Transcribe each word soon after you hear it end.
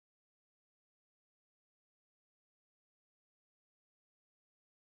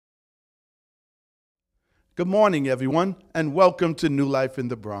Good morning, everyone, and welcome to New Life in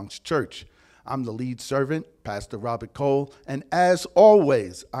the Bronx Church. I'm the lead servant, Pastor Robert Cole, and as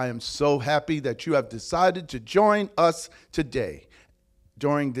always, I am so happy that you have decided to join us today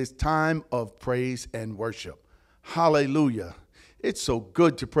during this time of praise and worship. Hallelujah. It's so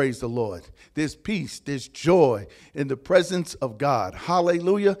good to praise the Lord. There's peace, there's joy in the presence of God.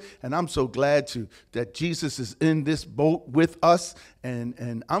 Hallelujah. And I'm so glad that Jesus is in this boat with us,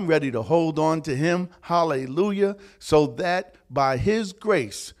 and I'm ready to hold on to him. Hallelujah. So that by his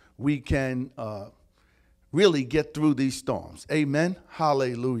grace, we can really get through these storms. Amen.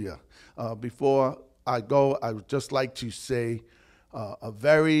 Hallelujah. Before I go, I would just like to say a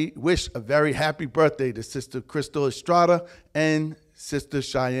very happy birthday to Sister Crystal Estrada and Sister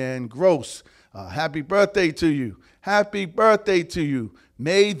Cheyenne Gross. Happy birthday to you. Happy birthday to you.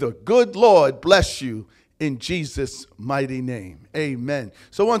 May the good Lord bless you in Jesus' mighty name. Amen.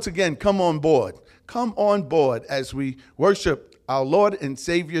 So once again, come on board. Come on board as we worship our Lord and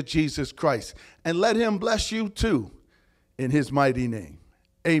Savior Jesus Christ, and let him bless you too in his mighty name.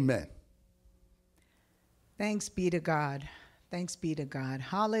 Amen. Thanks be to God. Thanks be to God.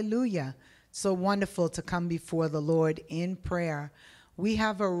 Hallelujah. So wonderful to come before the Lord in prayer. We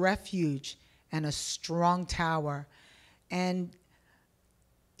have a refuge and a strong tower. And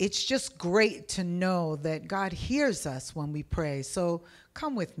it's just great to know that God hears us when we pray. So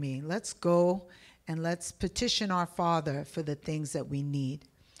come with me. Let's go and let's petition our Father for the things that we need.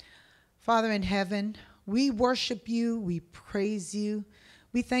 Father in heaven, we worship you. We praise you.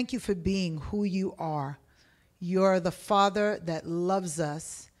 We thank you for being who you are. You're the Father that loves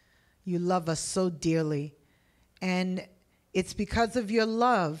us. You love us so dearly. And it's because of your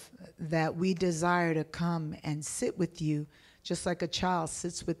love that we desire to come and sit with you, just like a child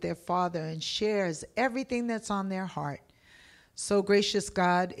sits with their father and shares everything that's on their heart. So gracious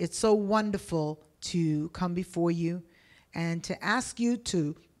God, it's so wonderful to come before you and to ask you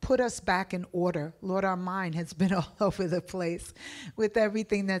to put us back in order. Lord, our mind has been all over the place with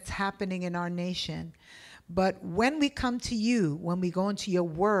everything that's happening in our nation. But when we come to you, when we go into your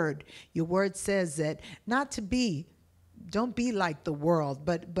word says that don't be like the world,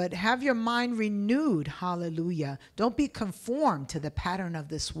 but have your mind renewed. Hallelujah. Don't be conformed to the pattern of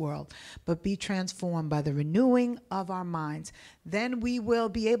this world, but be transformed by the renewing of our minds. Then we will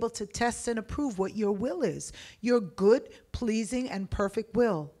be able to test and approve what your will is, your good, pleasing, and perfect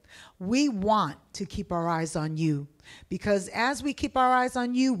will. We want to keep our eyes on you, because as we keep our eyes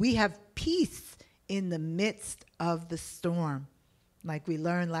on you, we have peace in the midst of the storm. Like we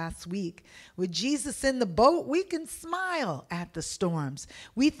learned last week, with Jesus in the boat, we can smile at the storms.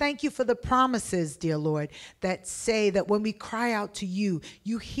 We thank you for the promises, dear Lord, that say that when we cry out to you,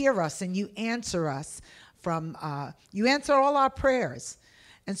 you hear us and you answer us you answer all our prayers.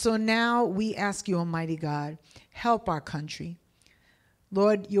 And so now we ask you, Almighty God, help our country.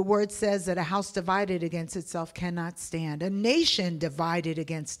 Lord, your word says that a house divided against itself cannot stand. A nation divided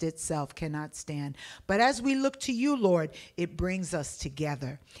against itself cannot stand. But as we look to you, Lord, it brings us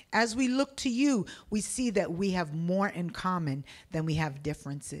together. As we look to you, we see that we have more in common than we have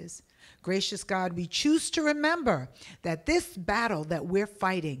differences. Gracious God, we choose to remember that this battle that we're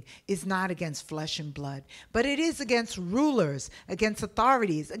fighting is not against flesh and blood, but it is against rulers, against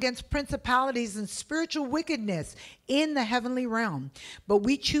authorities, against principalities and spiritual wickedness in the heavenly realm. But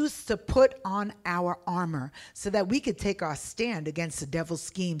we choose to put on our armor so that we could take our stand against the devil's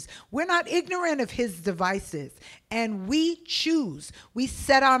schemes. We're not ignorant of his devices, and we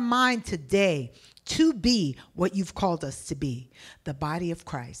set our mind today to be what you've called us to be, the body of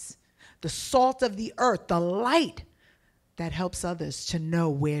Christ. The salt of the earth, the light that helps others to know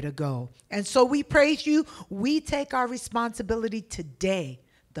where to go. And so we praise you. We take our responsibility today,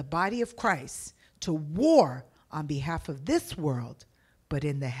 the body of Christ, to war on behalf of this world, but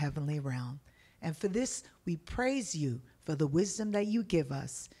in the heavenly realm. And for this, we praise you for the wisdom that you give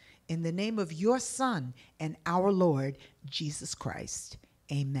us. In the name of your Son and our Lord, Jesus Christ.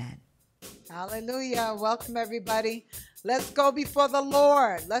 Amen. Hallelujah. Welcome, everybody. Let's go before the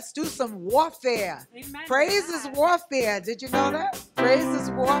Lord. Let's do some warfare. Amen. Praise is warfare. Did you know that? Praise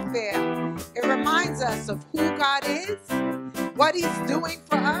is warfare. It reminds us of who God is, what he's doing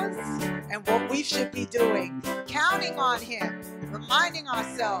for us, and what we should be doing. Counting on him, reminding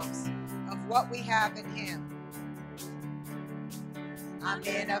ourselves of what we have in him. I'm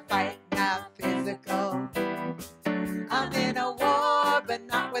in a fight, not physical. I'm in a war, but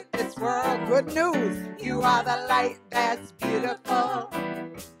not with this world. Good news, you are the light that's beautiful.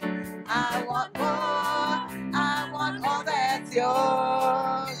 I want more, I want all that's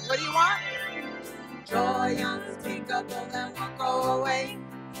yours. What do you want? Joy unspeakable that won't go away.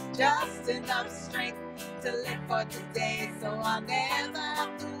 Just enough strength to live for today, so I'll never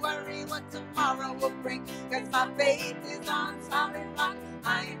have to worry what tomorrow will bring, 'cause my faith is on solid rock.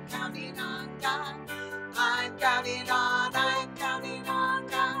 I am counting on God. I'm counting on God. I am counting on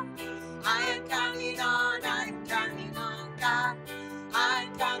God. I'm counting on God. I'm counting on God.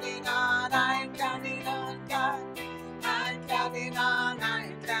 I'm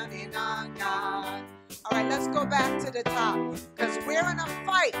counting on God. All right, let's go back to the top, because we're in a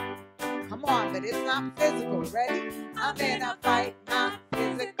fight. Come on, but it's not physical. Ready? I'm in a fight, not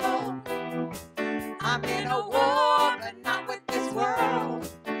physical. I'm in a war, but not with this world.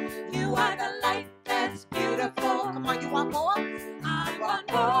 You are the light that's beautiful. Come on, you want more? I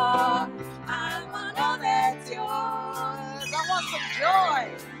want more. I want all that's yours. I want some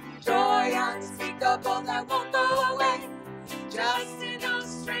joy. Joy unspeakable that won't go away. Just enough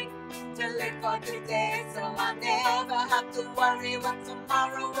strength to live for today, so I'll never have to worry what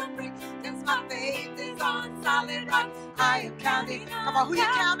tomorrow will bring, 'cause my faith is on solid rock. I am counting. Come on, who you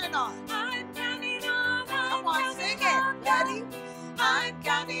counting on? I'm counting on. Come on, sing it. Ready? I'm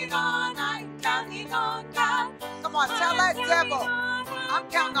counting on God. Come on, tell that devil, I'm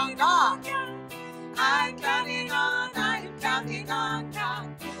counting on God. I'm counting on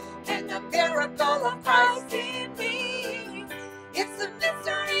God. And the miracle of Christ in me. It's a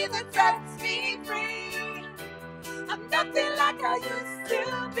mystery that sets me free. I'm nothing like I used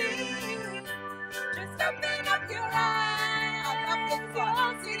to be. Just open up your eyes. I love this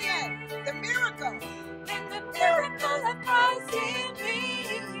song. Sing it. The miracle. And the miracle of Christ in me.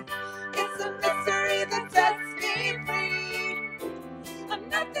 It's a mystery that sets me free. I'm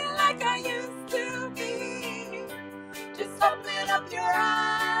nothing like I used to be. Just open up your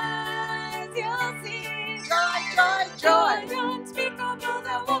eyes. You'll see. Joy, joy, joy. Unspeakable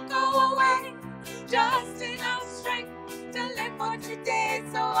that won't go away. Just enough strength to live for today,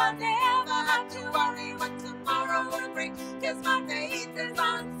 so I'll never have to worry what tomorrow will bring, 'cause my faith is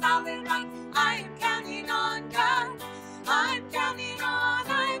on solid rock. I am counting on God. I'm counting on God.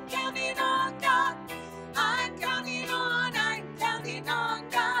 I'm counting on God. I'm counting on God. I'm counting on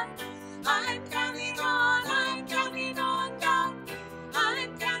God. I'm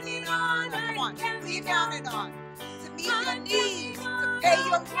counting on. Come on, who you counting on? To meet your needs, to pay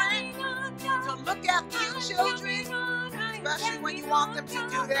your rent, to look after your children, especially when you want them to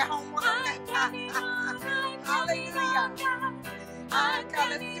do their homework. Hallelujah. I'm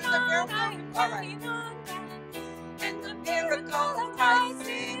coming to the miracle. All right. And the miracle of Christ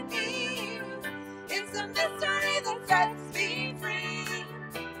in me. It's a mystery that sets me free.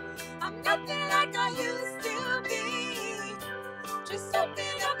 I'm nothing like I used to be. Just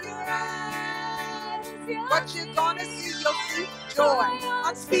open up your eyes. What you're gonna see, you'll see joy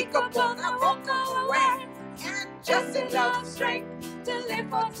unspeakable that won't go away. And just enough strength to live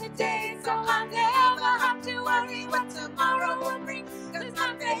for today, so I'll never have to worry what tomorrow will bring, 'cause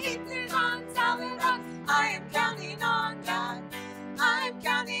my faith is on solid rock. I am counting on God. I'm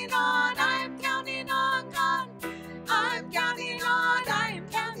counting on God. I'm counting on God. I'm counting on God. I'm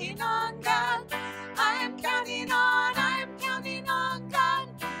counting on God. I'm counting on God.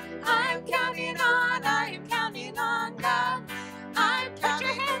 I'm counting on God. I'm counting on God. I'm counting. Put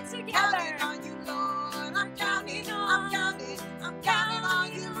your hands together. Counting on you, Lord. I'm counting on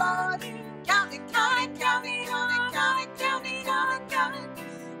you, Lord. Counting on God.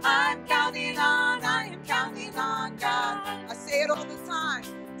 I'm counting on God. I say it all the time.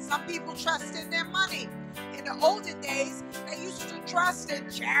 Some people trust in their money. In the olden days, they used to trust in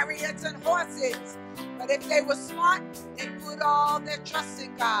chariots and horses. But if they were smart, they put all their trust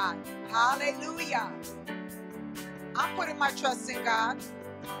in God. Hallelujah. I'm putting my trust in God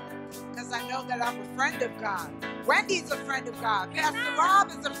because I know that I'm a friend of God. Wendy's a friend of God. Pastor Rob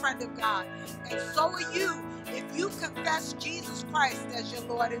is a friend of God. And so are you if you confess Jesus Christ as your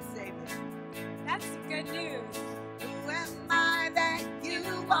Lord and Savior. That's good news. Who am I that you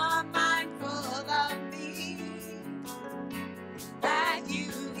are mindful of me? That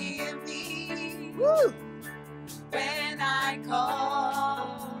you hear me. Woo! When I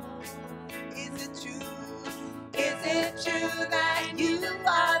call. Is it true? Is it true that you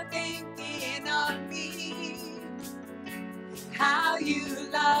are thinking of me? How you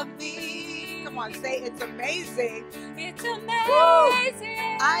love me? Come on, say it's amazing. It's amazing. Woo!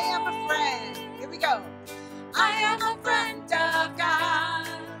 I am a friend. Here we go. I am a friend of God.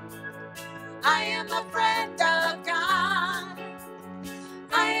 I am a friend of God.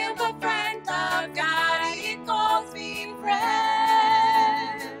 I am a friend of God. He calls me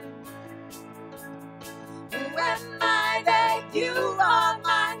friend. Who am I that you are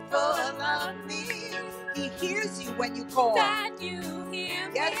mindful of me? He hears you when you call. That you hear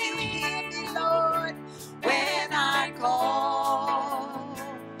me. Yes, you hear me, Lord. call.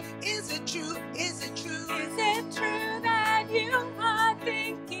 Is it true? Is it true? Is it true that you are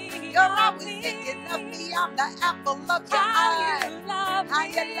thinking You're of always me? thinking of me. I'm the apple of your How eye. you love How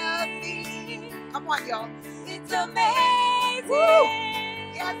me? you love me. Come on, y'all. It's amazing. Woo!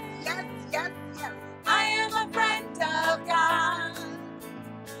 Yes, yes, yes, yes. I am a friend of God.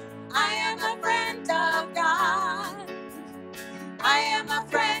 I am a friend of God. I am a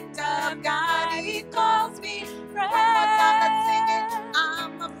friend of God. He calls me friend. One more time, let's sing it.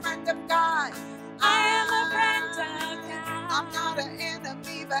 I'm a friend of God. I am a friend of God. I'm not an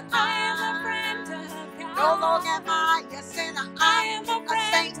enemy, but I am a friend of God. no longer am I a sinner. I am I'm a a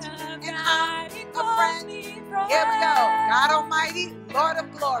friend saint, of and God. I'm He a calls friend. me friend. Here we go. God Almighty, Lord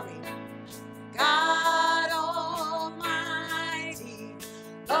of glory. God Almighty,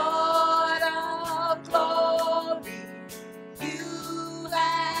 Lord of glory. You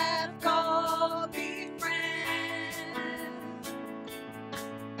have called me friend.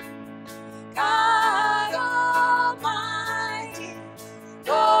 God Almighty,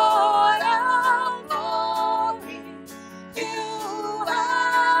 Lord of glory. You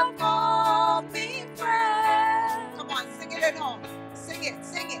have called me friend. Come on, sing it at home. Sing it,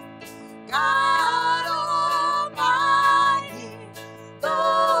 sing it. God Almighty,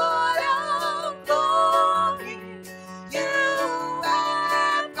 Lord of glory, you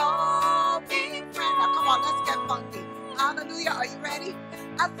have called me friend. Now come on, let's get funky. Hallelujah, are you ready?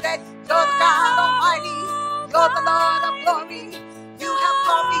 I said, you're the God Almighty, you're the Lord of glory. You have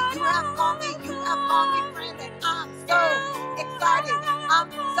called me, you have called me, you have called me friend. And I'm so excited,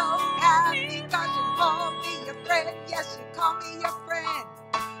 I'm so happy because you called me your friend. Yes, you call me your friend.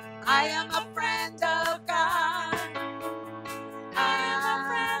 I am a friend of God. I am a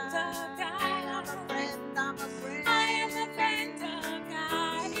friend of God. I'm a friend, I'm a friend. I am a friend of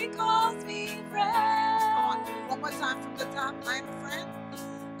God. He calls me friend. Come on, one more time from the top. I am a friend.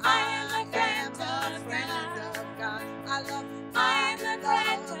 I am a friend of God. I love, I am a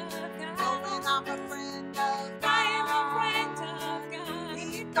friend love of knowing God. I'm a friend of God. I am a friend of God.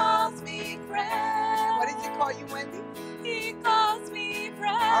 He calls me friend. What does he call you, Wendy? He calls me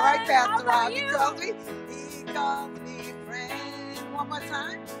friend. All right, How Pastor about Rob, he you? calls me. He calls me friend. One more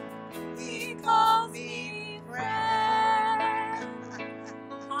time. He calls me friend.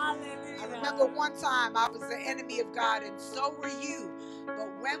 I Hallelujah. remember one time I was the enemy of God, and so were you. But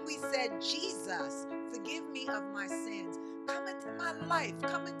when we said, Jesus, forgive me of my sins, come into my life,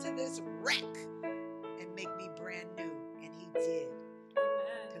 come into this wreck, and make me brand new. And he did.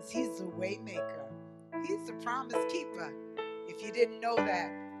 Because he's the way maker. He's the promise keeper. If you didn't know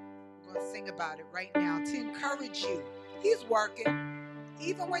that, we're going to sing about it right now to encourage you. He's working.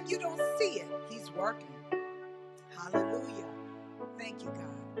 Even when you don't see it, he's working. Hallelujah. Thank you,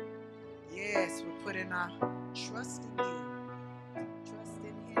 God. Yes, we're putting our trust in you. Trust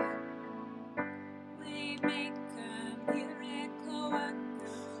in him. Waymaker, miracle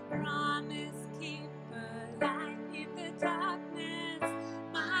worker, promise keeper, light in the darkness.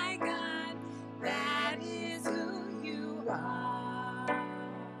 My God, that is who you are.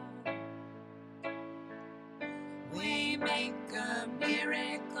 Waymaker,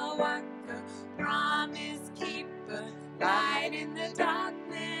 miracle worker, promise keeper, light in the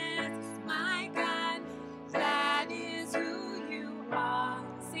darkness. My God, that is who you are.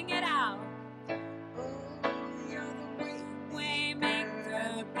 Sing it out. You're the way.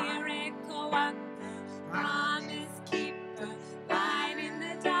 Waymaker, miracle worker, promise keeper, light in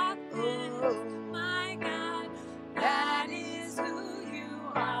the darkness. My God, that is who you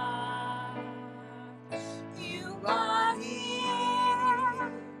are. You are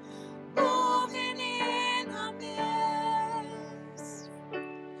here, moving in our midst.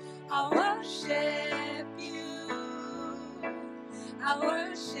 I worship you. I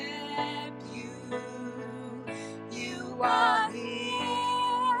worship you. You are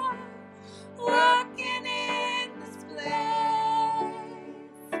here, working in this place.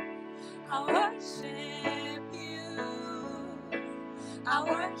 I worship you. I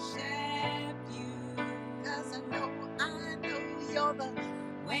worship you. 'Cause I know you're the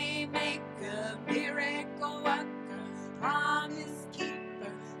Waymaker, miracle worker, promise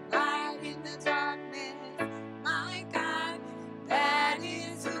keeper, light in the darkness. My God, that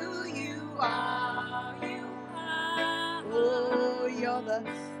is who you are. You are. oh, you're the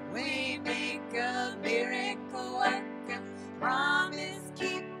Waymaker, miracle worker, promise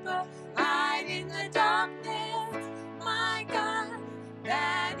keeper, light in the darkness. My God,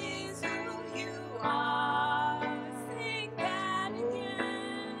 that is who you are. Sing that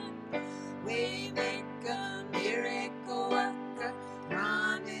again. Waymaker, miracle worker,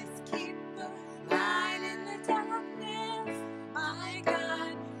 promise keeper, light in the darkness.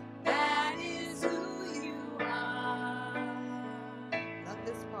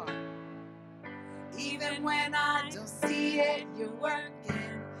 Even when I don't see it, you're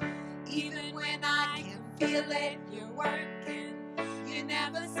working. Even when I can't feel it, you're working. You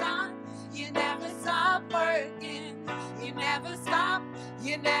never stop working. You never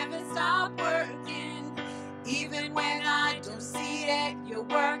stop working. Even when I don't see it, you're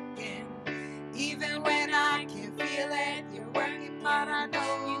working. Even when I can't feel it, you're working. But I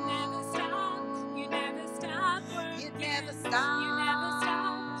know you never stop working. You never stop working.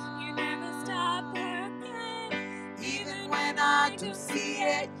 Even when I don't see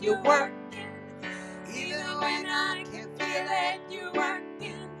it, you're working. Even when I can't feel it, you're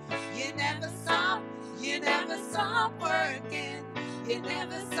working. You never stop working. You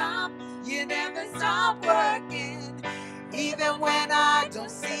never stop working. Even when I don't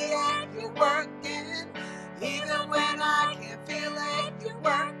see it, you're working. Even when I can't feel it, you're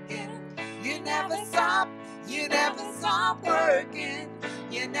working. You never stop working.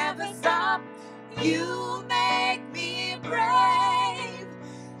 You never stop. You make me brave.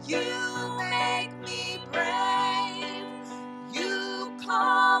 You make me brave. You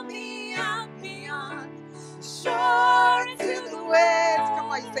call me out beyond shore into the waves. Come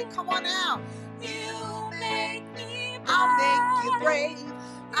on, you say, come on out. You make me brave. I'll make you brave.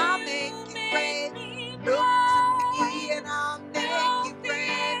 I'll make you brave. Look to me and I'll make you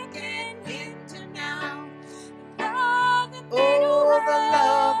brave. Get into now. Oh, the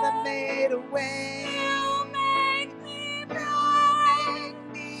love that made a way. You make me brave.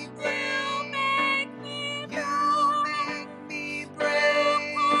 You make me brave. You make me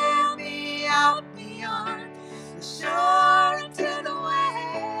brave. You pull me out beyond the shore into the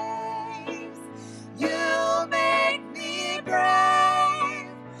waves. You make me brave.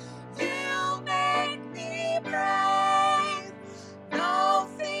 You make me brave. No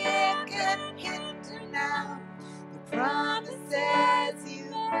fear can hinder now the promises you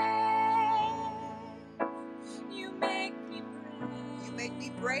made. You make me brave. You make me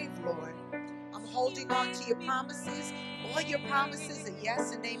brave, Lord. I'm holding on to your promises. All your promises are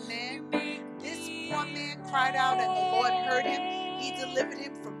yes and amen. This poor man cried out and the Lord heard him. He delivered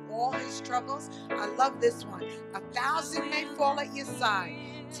him from all his troubles. I love this one. 1,000 may fall at your side,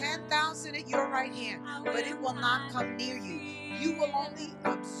 10,000 at your right hand, but it will not come near you. You will only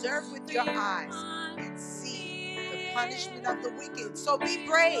observe with your eyes and see the punishment of the wicked. So be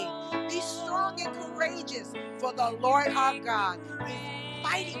brave, be strong and courageous, for the Lord our God is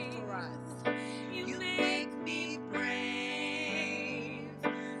fighting for us. You make me brave.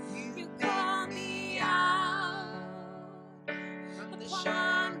 You call me out from the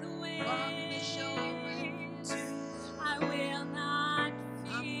shore to I will not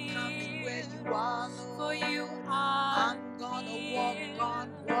fear. I'm coming where you are, Lord. For you are. I'm gonna walk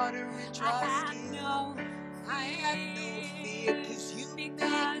on water and trust you. I have no fear, because you make me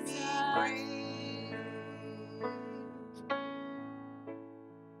brave.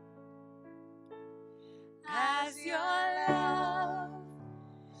 As your love,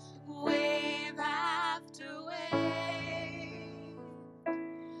 wave after wave,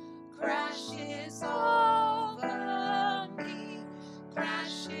 crashes over me,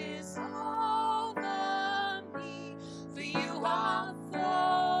 for you are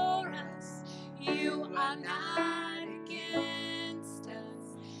for us, you are not against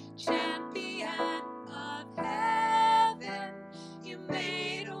us, champion of heaven, you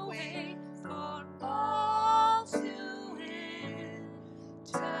made a way for all to enter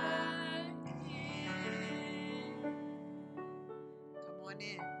in. Come on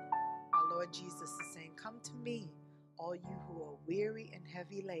in. Our Lord Jesus is saying, come to me, all you who are weary and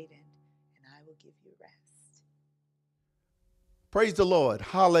heavy laden, and I will give you rest. Praise the Lord.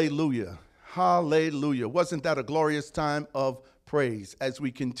 Hallelujah. Hallelujah. Wasn't that a glorious time of praise as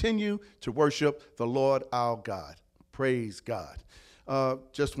we continue to worship the Lord our God? Praise God.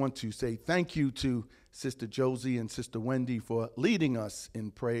 Just want to say thank you to Sister Josie and Sister Wendy for leading us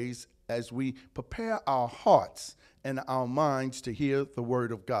in praise as we prepare our hearts and our minds to hear the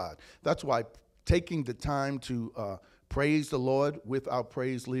word of God. That's why taking the time to praise the Lord with our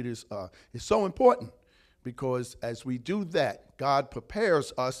praise leaders is so important, because as we do that, God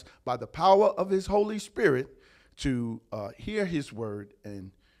prepares us by the power of his Holy Spirit to hear his word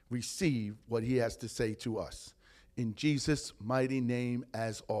and receive what he has to say to us. In Jesus' mighty name,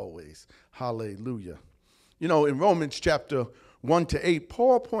 as always. Hallelujah. You know, in Romans chapter 1-8,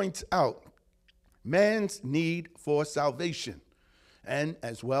 Paul points out man's need for salvation, and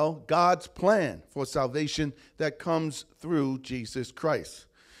as well, God's plan for salvation that comes through Jesus Christ.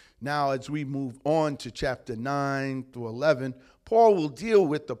 Now, as we move on to chapter 9 through 11, Paul will deal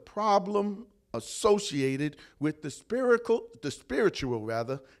with the problem associated with the spiritual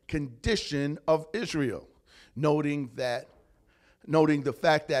condition of Israel, noting the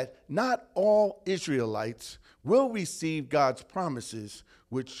fact that not all Israelites will receive God's promises,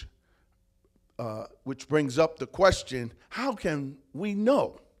 which brings up the question, how can we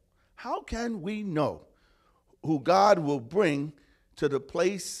know? How can we know who God will bring to the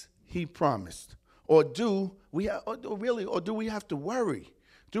place he promised? Or do we have to worry?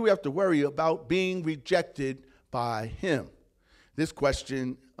 Do we have to worry about being rejected by him? This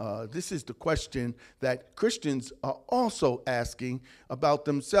is the question that Christians are also asking about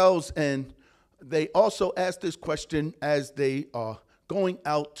themselves, and they also ask this question as they are going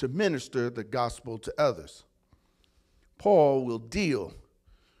out to minister the gospel to others. Paul will deal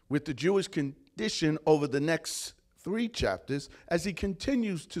with the Jewish condition over the next 3 chapters as he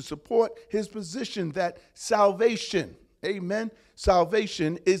continues to support his position that salvation, amen,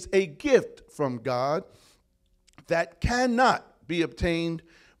 salvation is a gift from God that cannot be obtained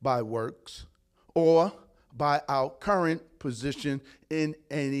by works or by our current position in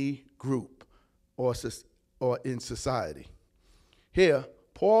any group or in society. Here,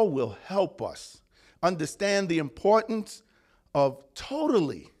 Paul will help us understand the importance of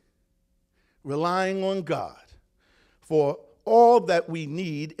totally relying on God for all that we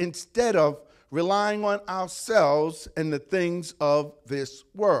need instead of relying on ourselves and the things of this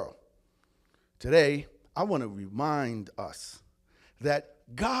world. Today, I want to remind us that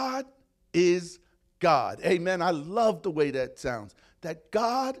God is God. Amen. I love the way that sounds. That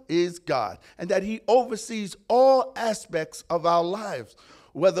God is God and that he oversees all aspects of our lives,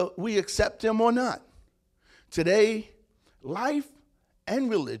 whether we accept him or not. Today, life and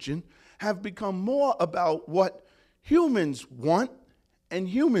religion have become more about what humans want and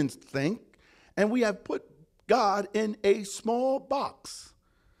humans think, and we have put God in a small box.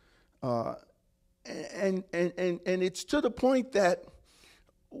 And it's to the point that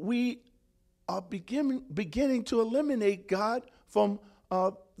we are beginning to eliminate God from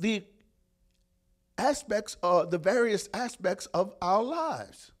the various aspects of our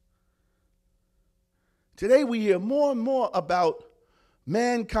lives. Today we hear more and more about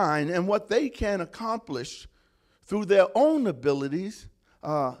mankind and what they can accomplish through their own abilities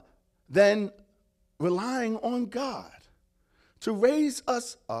than relying on God to raise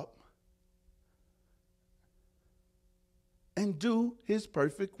us up and do his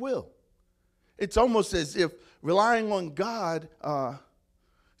perfect will. It's almost as if relying on God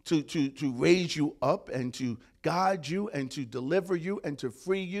to raise you up and to guide you and to deliver you and to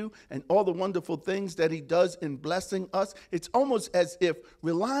free you and all the wonderful things that he does in blessing us, it's almost as if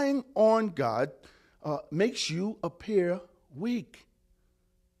relying on God makes you appear weak.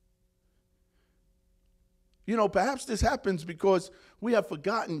 You know, perhaps this happens because we have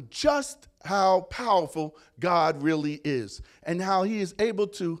forgotten just how powerful God really is and how he is able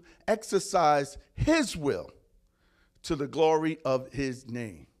to exercise his will to the glory of his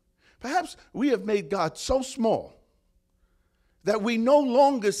name. Perhaps we have made God so small that we no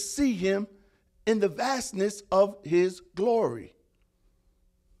longer see him in the vastness of his glory.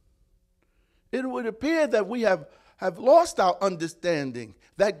 It would appear that we have lost our understanding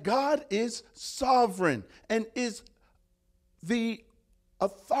that God is sovereign and is the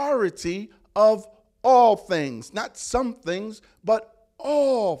authority of all things, not some things, but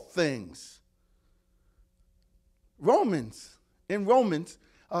all things. In Romans,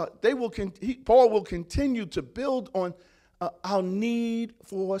 Paul will continue to build on our need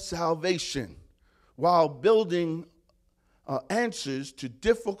for salvation while building answers to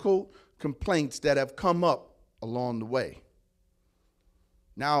difficult complaints that have come up along the way.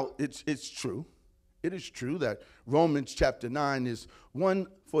 Now, it's true. It is true that Romans chapter 9 is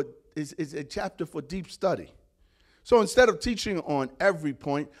a chapter for deep study. So instead of teaching on every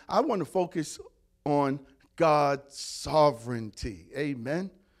point, I want to focus on God's sovereignty. Amen.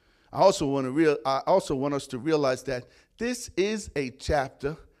 I also want us to realize that this is a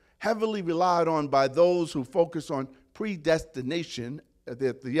chapter heavily relied on by those who focus on predestination,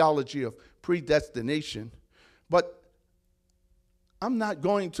 the theology of predestination. But I'm not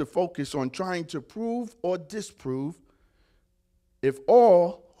going to focus on trying to prove or disprove if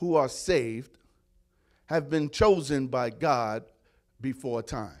all who are saved have been chosen by God before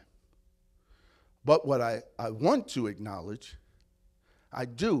time. But what I want to acknowledge, I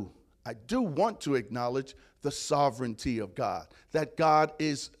do want to acknowledge the sovereignty of God, that God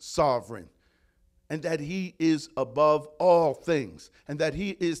is sovereign and that he is above all things and that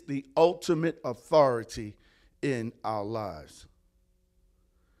he is the ultimate authority in our lives.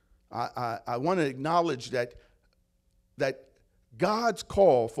 I want to acknowledge that God's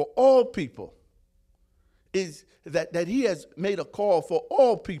call for all people is that he has made a call for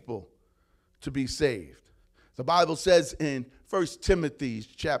all people to be saved. The Bible says in 1 Timothy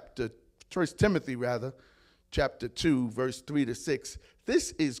chapter 2, verse 3 to 6,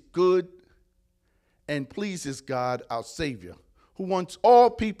 this is good and pleases God our Savior, who wants all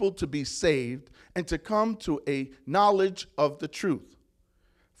people to be saved and to come to a knowledge of the truth.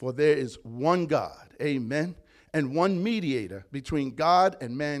 For there is one God, amen, and one mediator between God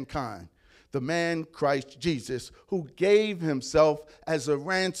and mankind, the man Christ Jesus, who gave himself as a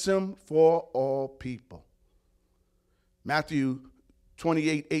ransom for all people. Matthew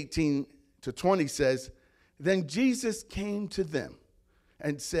 28:18-20 says, then Jesus came to them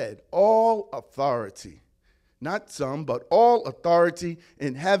and said, all authority, not some, but all authority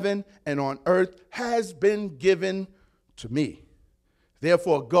in heaven and on earth has been given to me.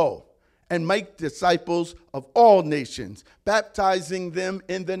 Therefore go and make disciples of all nations, baptizing them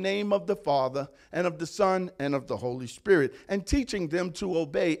in the name of the Father and of the Son and of the Holy Spirit, and teaching them to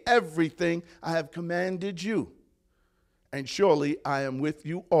obey everything I have commanded you. And surely I am with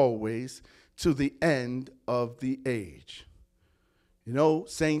you always to the end of the age. You know,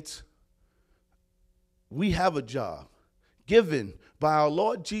 saints, we have a job given by our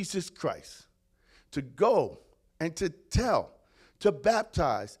Lord Jesus Christ to go and to tell, to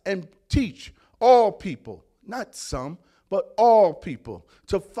baptize and teach all people, not some, but all people,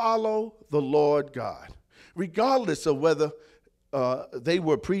 to follow the Lord God, regardless of whether they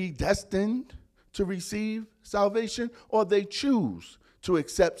were predestined to receive salvation or they choose to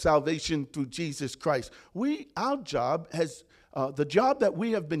accept salvation through Jesus Christ. Our job has, the job that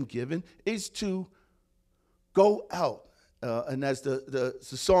we have been given is to go out. And as the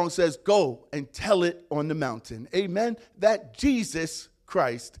song says, go and tell it on the mountain. Amen. That Jesus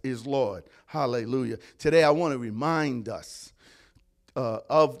Christ is Lord. Hallelujah. Today I want to remind us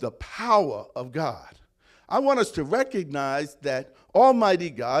of the power of God. I want us to recognize that Almighty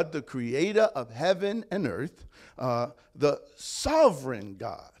God, the creator of heaven and earth, the sovereign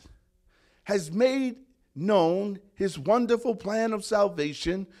God, has made known his wonderful plan of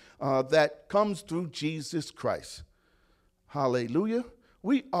salvation that comes through Jesus Christ. Hallelujah.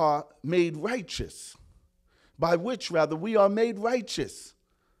 We are made righteous, by which rather we are made righteous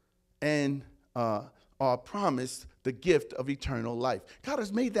and are promised the gift of eternal life. God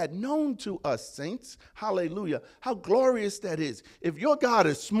has made that known to us, saints. Hallelujah. How glorious that is. If your God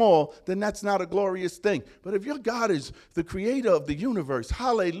is small, then that's not a glorious thing. But if your God is the creator of the universe,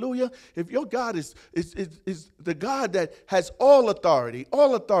 hallelujah. If your God is the God that has all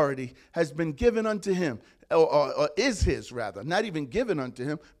authority has been given unto him, or is his rather, not even given unto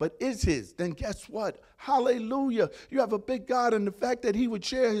him, but is his, then guess what? Hallelujah. You have a big God, and the fact that he would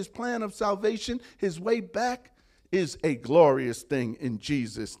share his plan of salvation, his way back, is a glorious thing in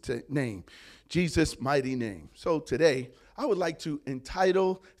Jesus' name, Jesus' mighty name. So today, I would like to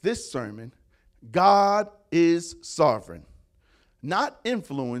entitle this sermon, God is Sovereign, not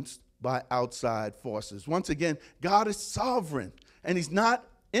influenced by outside forces. Once again, God is sovereign, and he's not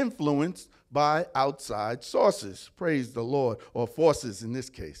influenced by outside sources. Praise the Lord, or forces in this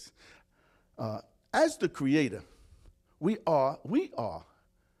case. As the creator, we are,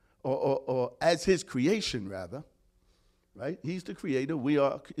 or as his creation rather, right? He's the creator, we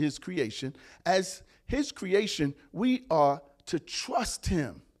are his creation. As his creation, we are to trust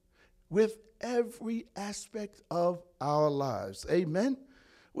him with every aspect of our lives. Amen?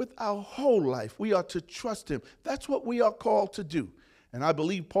 With our whole life, we are to trust him. That's what we are called to do. And I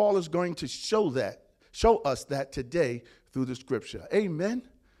believe Paul is going to show us that today through the scripture. Amen.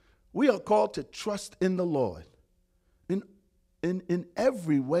 We are called to trust in the Lord in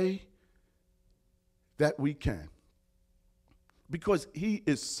every way that we can, because he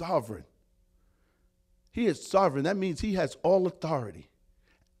is sovereign. He is sovereign. That means he has all authority,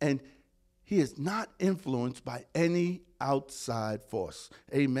 and he is not influenced by any outside force.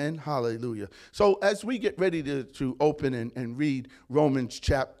 Amen. Hallelujah. So as we get ready to open and read Romans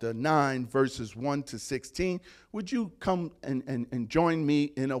chapter 9, verses 1 to 16, would you come and join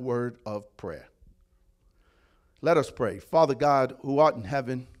me in a word of prayer? Let us pray. Father God, who art in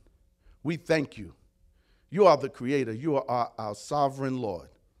heaven, we thank you. You are the creator. You are our sovereign Lord.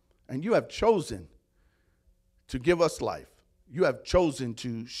 And you have chosen to give us life. You have chosen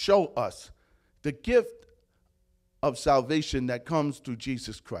to show us the gift of salvation that comes through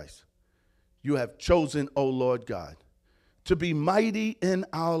Jesus Christ. You have chosen, O Lord God, to be mighty in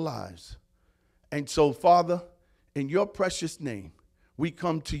our lives. And so, Father, in your precious name, we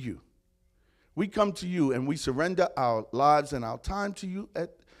come to you. We come to you and we surrender our lives and our time to you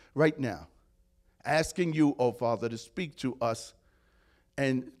right now, asking you, O Father, to speak to us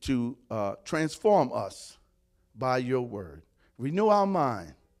and to transform us by your word. Renew our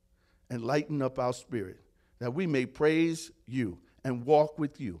mind and lighten up our spirit, that we may praise you and walk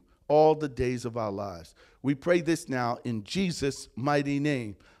with you all the days of our lives. We pray this now in Jesus' mighty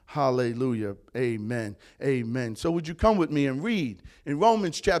name. Hallelujah. Amen. Amen. So would you come with me and read in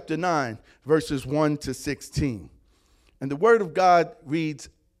Romans chapter 9, verses 1 to 16. And the word of God reads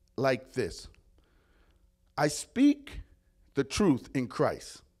like this. I speak the truth in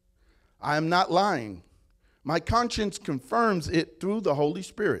Christ. I am not lying. My conscience confirms it through the Holy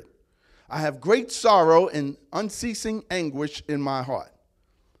Spirit. I have great sorrow and unceasing anguish in my heart.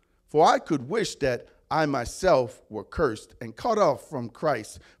 For I could wish that I myself were cursed and cut off from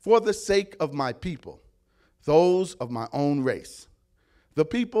Christ for the sake of my people, those of my own race, the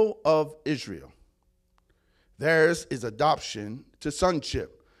people of Israel. Theirs is adoption to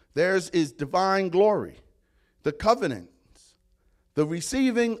sonship. Theirs is divine glory, the covenants, the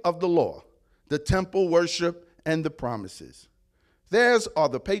receiving of the law, the temple worship, and the promises. Theirs are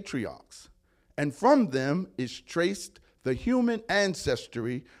the patriarchs, and from them is traced the human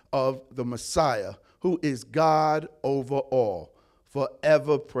ancestry of the Messiah, who is God over all,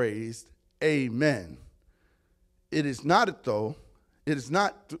 forever praised. Amen. It is not though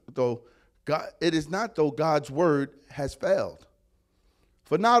God's word has failed.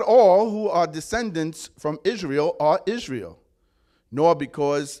 For not all who are descendants from Israel are Israel, nor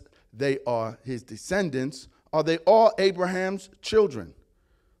because they are his descendants are they all Abraham's children.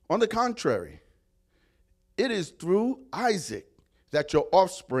 On the contrary, it is through Isaac that your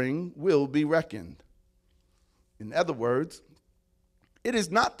offspring will be reckoned. In other words, it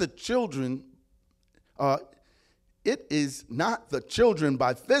is not the children by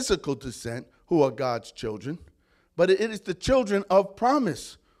physical descent who are God's children, but it is the children of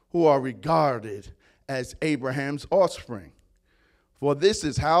promise who are regarded as Abraham's offspring. For this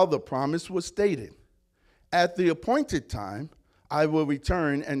is how the promise was stated. At the appointed time, I will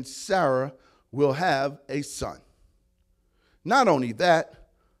return and Sarah will have a son. Not only that,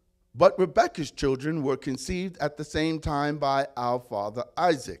 but Rebekah's children were conceived at the same time by our father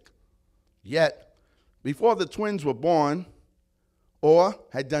Isaac. Yet, before the twins were born or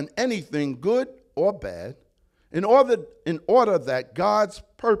had done anything good or bad, in order that God's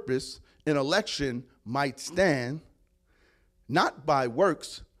purpose in election might stand, not by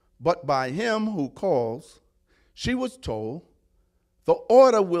works, but by him who calls, she was told, the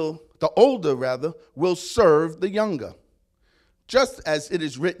older will serve the younger. Just as it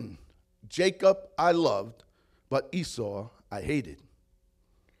is written, Jacob I loved, but Esau I hated.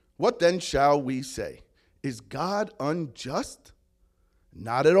 What then shall we say? Is God unjust?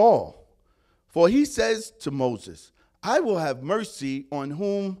 Not at all. For he says to Moses, I will have mercy on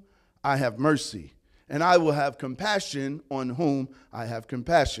whom I have mercy, and I will have compassion on whom I have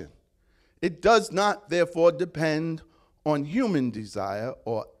compassion. It does not therefore depend on human desire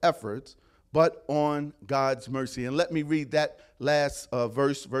or efforts, but on God's mercy. And let me read that last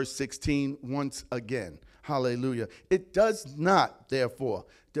verse 16, once again. Hallelujah. It does not, therefore,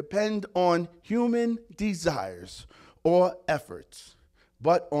 depend on human desires or efforts,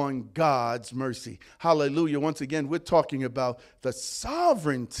 but on God's mercy. Hallelujah. Once again, we're talking about the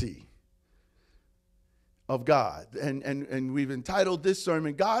sovereignty of God. And we've entitled this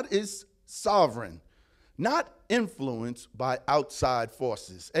sermon, God is sovereign, not influenced by outside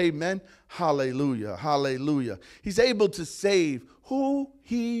forces. Amen. Hallelujah. Hallelujah. He's able to save who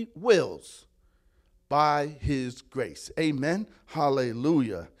he wills by his grace. Amen.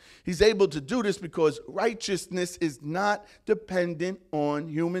 Hallelujah. He's able to do this because righteousness is not dependent on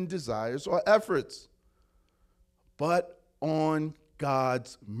human desires or efforts, but on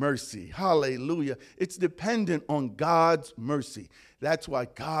God's mercy. Hallelujah. It's dependent on God's mercy. That's why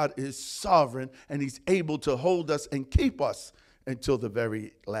God is sovereign and he's able to hold us and keep us until the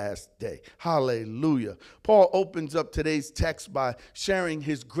very last day. Hallelujah. Paul opens up today's text by sharing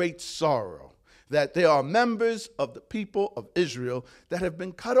his great sorrow that there are members of the people of Israel that have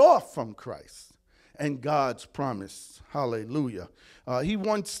been cut off from Christ and God's promise. Hallelujah. He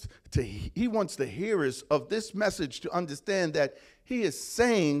wants the hearers of this message to understand that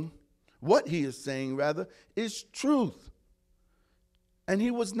what he is saying is truth. And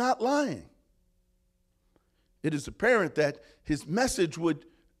he was not lying. It is apparent that his message would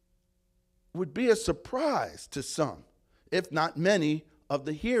be a surprise to some, if not many, of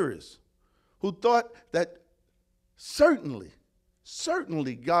the hearers who thought that certainly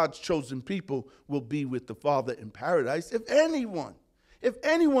God's chosen people will be with the Father in paradise. If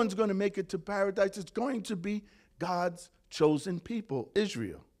anyone's going to make it to paradise, it's going to be God's chosen people,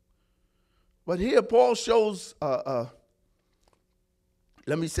 Israel. But here Paul shows,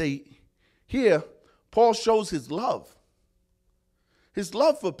 Paul shows his love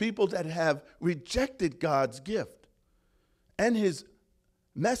for people that have rejected God's gift and his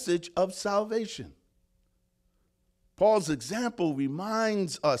message of salvation. Paul's example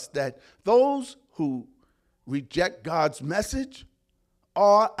reminds us that those who reject God's message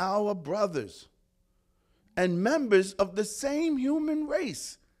are our brothers and members of the same human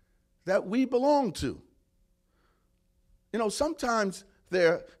race that we belong to. You know, sometimes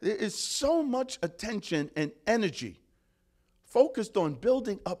there is so much attention and energy focused on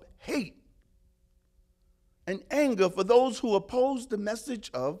building up hate and anger for those who oppose the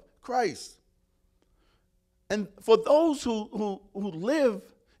message of Christ. And for those who live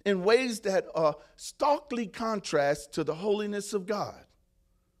in ways that are starkly contrast to the holiness of God.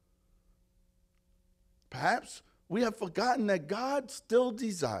 Perhaps we have forgotten that God still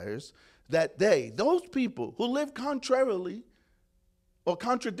desires that those people who live contrarily or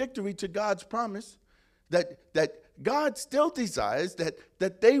contradictory to God's promise, that God still desires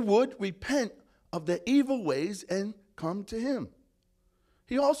that they would repent of their evil ways and come to him.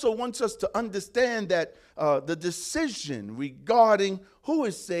 He also wants us to understand that the decision regarding who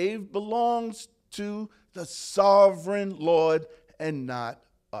is saved belongs to the sovereign Lord and not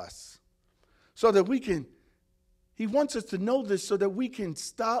us. So that he wants us to know this so that we can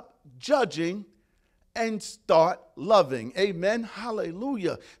stop judging and start loving. Amen.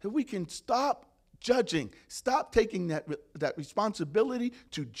 Hallelujah. That we can stop judging, stop taking that responsibility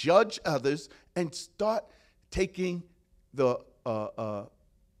to judge others and start taking on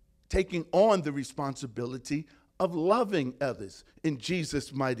the responsibility of loving others in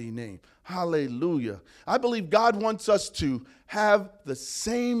Jesus' mighty name. Hallelujah. I believe God wants us to have the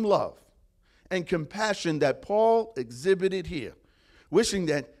same love and compassion that Paul exhibited here, wishing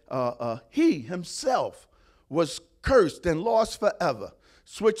that he himself was cursed and lost forever,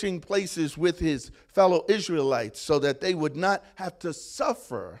 switching places with his fellow Israelites so that they would not have to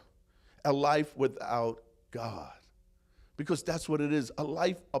suffer a life without God. Because that's what it is. A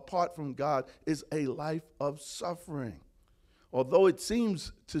life apart from God is a life of suffering. Although it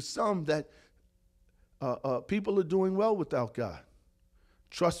seems to some that people are doing well without God.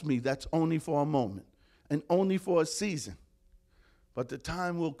 Trust me, that's only for a moment and only for a season. But the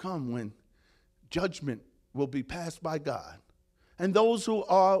time will come when judgment will be passed by God. And those who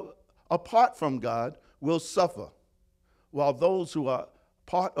are apart from God will suffer, while those who are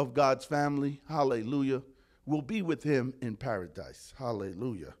part of God's family, hallelujah, will be with him in paradise.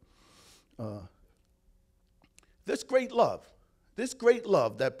 Hallelujah. This great love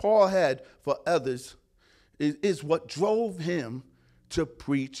that Paul had for others is what drove him to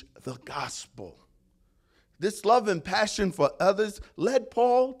preach the gospel. This love and passion for others led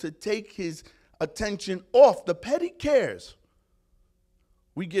Paul to take his attention off the petty cares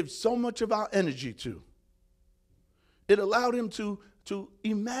we give so much of our energy to. It allowed him to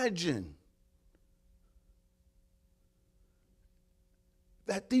imagine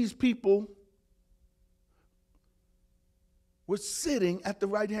that these people were sitting at the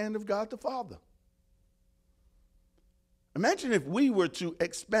right hand of God the Father. Imagine if we were to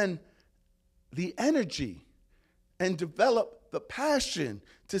expend the energy and develop the passion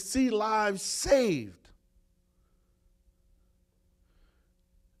to see lives saved.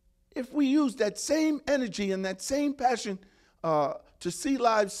 If we use that same energy and that same passion to see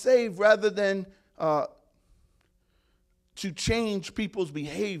lives saved rather than to change people's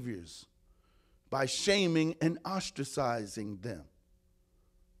behaviors by shaming and ostracizing them.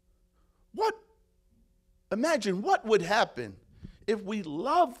 Imagine what would happen if we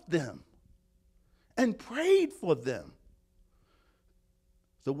loved them and prayed for them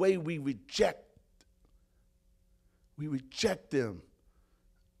the way we reject them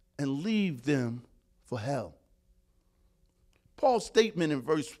and leave them for hell. Paul's statement in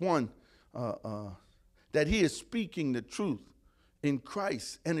verse 1 that he is speaking the truth in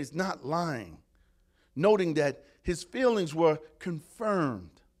Christ and is not lying, noting that his feelings were confirmed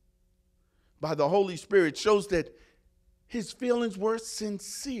by the Holy Spirit, shows that his feelings were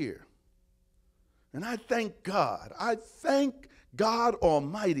sincere. And I thank God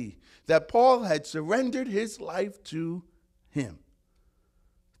Almighty that Paul had surrendered his life to him,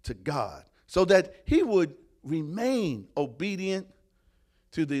 to God, so that he would remain obedient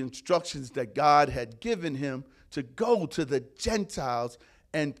to the instructions that God had given him to go to the Gentiles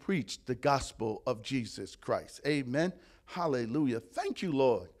and preach the gospel of Jesus Christ. Amen. Hallelujah. Thank you,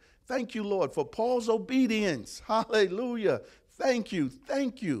 Lord. Thank you, Lord, for Paul's obedience. Hallelujah. Thank you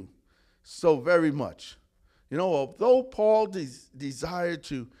so very much. You know, although Paul desired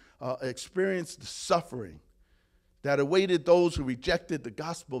to experience the suffering that awaited those who rejected the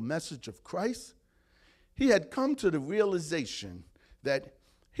gospel message of Christ, he had come to the realization that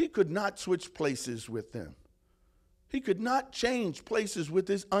he could not switch places with them. He could not change places with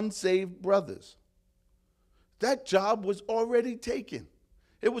his unsaved brothers. That job was already taken.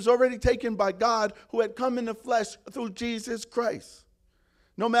 It was already taken by God, who had come in the flesh through Jesus Christ.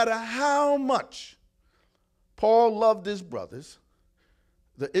 No matter how much Paul loved his brothers,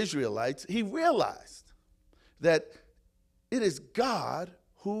 the Israelites, he realized that it is God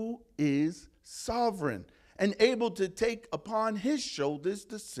who is sovereign and able to take upon his shoulders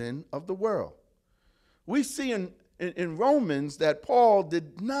the sin of the world. We see in Romans that Paul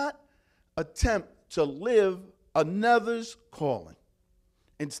did not attempt to live another's calling.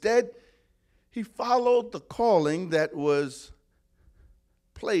 Instead, he followed the calling that was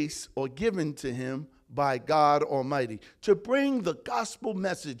placed or given to him by God Almighty to bring the gospel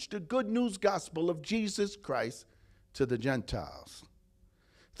message, the good news gospel of Jesus Christ to the Gentiles.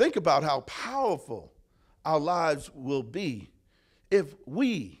 Think about how powerful our lives will be if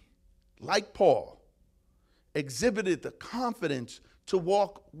we, like Paul, exhibited the confidence to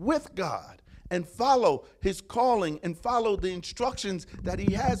walk with God and follow his calling and follow the instructions that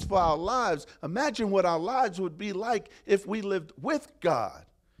he has for our lives. Imagine what our lives would be like if we lived with God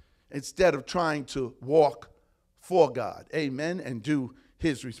instead of trying to walk for God. Amen. And do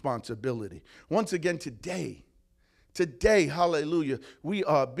his responsibility. Once again, today, hallelujah, we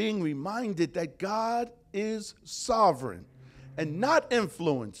are being reminded that God is sovereign and not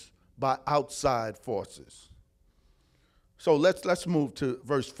influenced by outside forces. So let's move to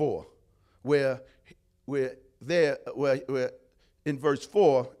verse 4, where in verse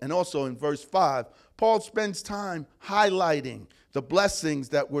 4 and also in verse 5, Paul spends time highlighting the blessings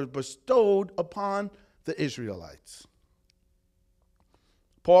that were bestowed upon the Israelites.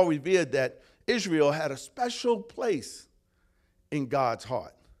 Paul revealed that Israel had a special place in God's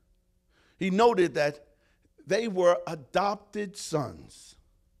heart. He noted that they were adopted sons,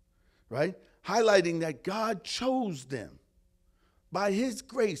 right? Highlighting that God chose them by his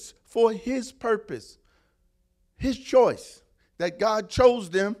grace for his purpose, his choice, that God chose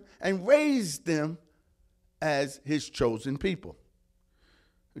them and raised them as his chosen people.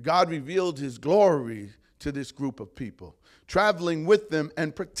 God revealed his glory to this group of people, traveling with them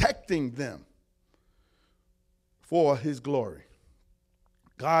and protecting them for his glory.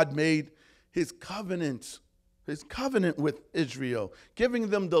 God made his covenant with Israel, giving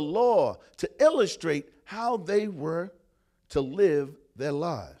them the law to illustrate how they were to live their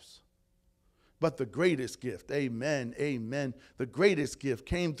lives. But the greatest gift, amen, the greatest gift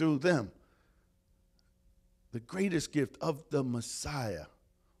came through them. The greatest gift of the Messiah,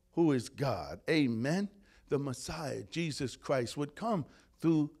 who is God, amen. The Messiah, Jesus Christ, would come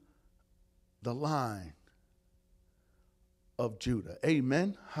through the line of Judah.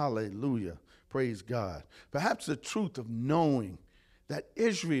 Amen. Hallelujah. Praise God. Perhaps the truth of knowing that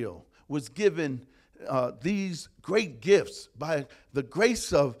Israel was given these great gifts by the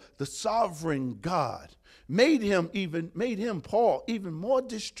grace of the sovereign God made him, Paul, even more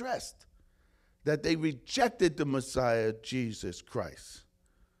distressed that they rejected the Messiah, Jesus Christ.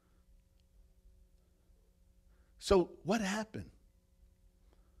 So what happened?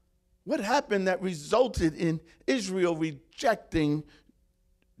 What happened that resulted in Israel rejecting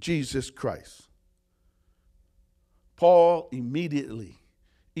Jesus Christ? Paul immediately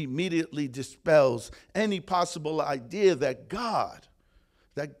dispels any possible idea that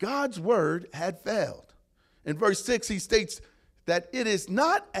God's word had failed. In verse 6, he states that it is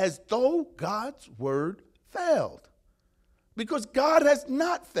not as though God's word failed, because God has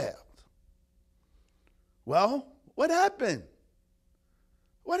not failed. Well, what happened?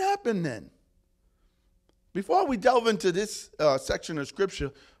 What happened then? Before we delve into this section of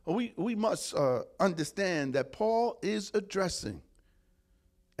scripture, we must understand that Paul is addressing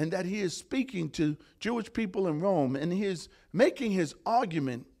and that he is speaking to Jewish people in Rome, and he is making his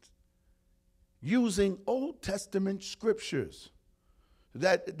argument using Old Testament scriptures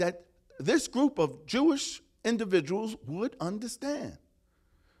that this group of Jewish individuals would understand.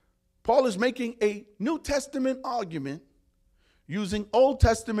 Paul is making a New Testament argument using Old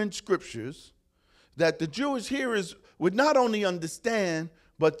Testament scriptures that the Jewish hearers would not only understand,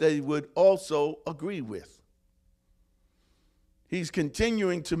 but they would also agree with. He's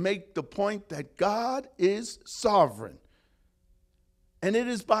continuing to make the point that God is sovereign, and it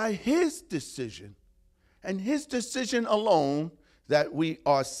is by his decision and his decision alone that we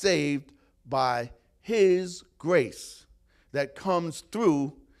are saved by his grace that comes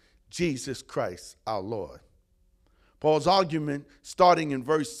through Jesus Christ our Lord. Paul's argument, starting in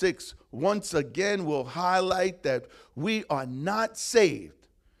verse 6, once again will highlight that we are not saved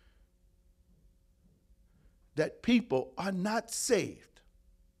that people are not saved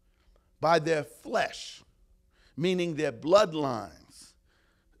by their flesh, meaning their bloodlines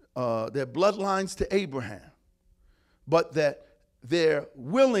to Abraham, but that their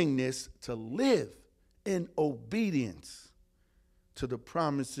willingness to live in obedience to the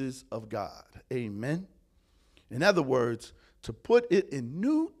promises of God. Amen. In other words, to put it in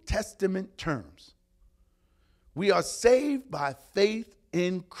New Testament terms, we are saved by faith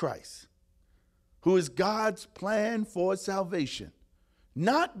in Christ, who is God's plan for salvation,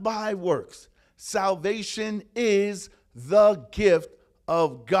 not by works. Salvation is the gift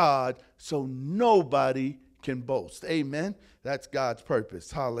of God, so nobody can boast. Amen. That's God's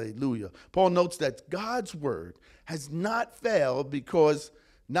purpose. Hallelujah. Paul notes that God's word has not failed because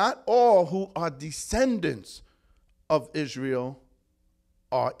not all who are descendants of Israel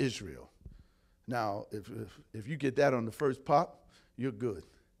are Israel. Now, if you get that on the first pop, you're good.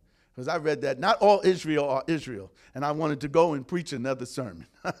 Because I read that not all Israel are Israel, and I wanted to go and preach another sermon.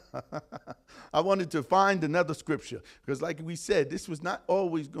 I wanted to find another scripture, because like we said, this was not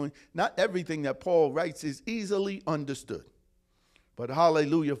always not everything that Paul writes is easily understood. But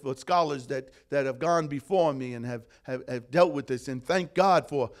hallelujah for scholars that have gone before me and have dealt with this. And thank God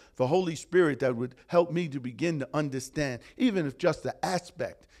for the Holy Spirit that would help me to begin to understand, even if just the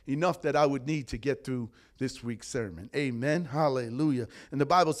aspect, enough that I would need to get through this week's sermon. Amen. Hallelujah. And the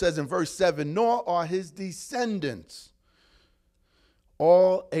Bible says in verse 7, nor are his descendants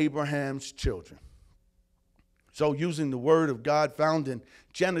all Abraham's children. So using the word of God found in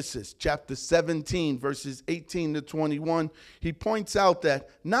Genesis chapter 17, verses 18 to 21, he points out that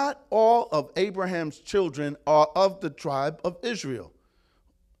not all of Abraham's children are of the tribe of Israel,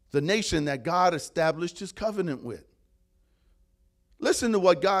 the nation that God established his covenant with. Listen to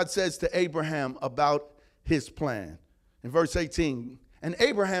what God says to Abraham about his plan. In verse 18, and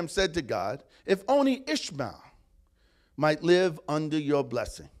Abraham said to God, if only Ishmael might live under your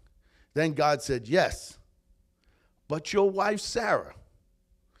blessing. Then God said, yes, but your wife Sarah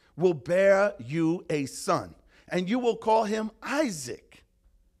will bear you a son, and you will call him Isaac.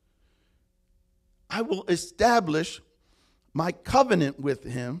 I will establish my covenant with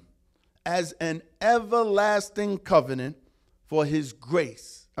him as an everlasting covenant for his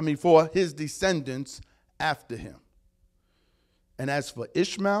for his descendants after him. And as for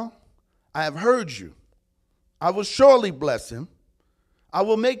Ishmael, I have heard you. I will surely bless him. I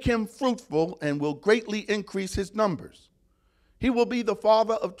will make him fruitful and will greatly increase his numbers. He will be the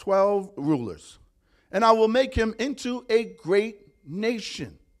father of 12 rulers, and I will make him into a great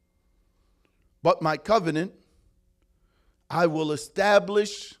nation. But my covenant I will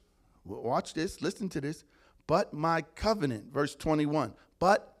establish, watch this, listen to this, but my covenant, verse 21,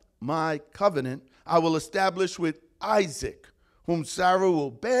 but my covenant I will establish with Isaac, whom Sarah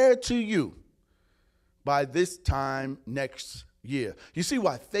will bear to you by this time next year. You see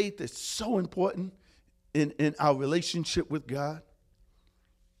why faith is so important in our relationship with God?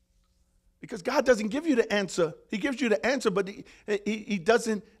 Because God doesn't give you the answer. He gives you the answer, but he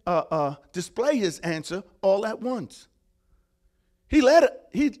doesn't display his answer all at once. He let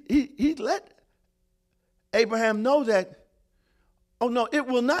Abraham know that, oh no, it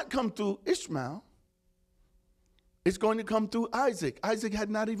will not come through Ishmael. It's going to come through Isaac. Isaac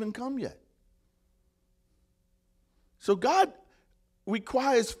had not even come yet. So God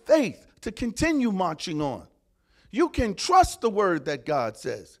requires faith to continue marching on. You can trust the word that God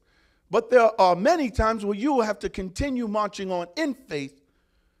says, but there are many times where you will have to continue marching on in faith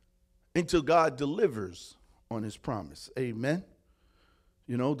until God delivers on his promise. Amen.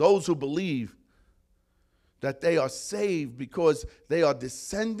 You know, those who believe that they are saved because they are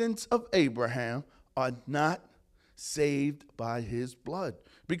descendants of Abraham are not saved by his blood,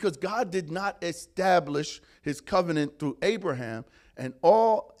 because God did not establish his covenant through Abraham, and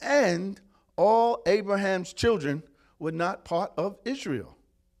all Abraham's children were not part of Israel.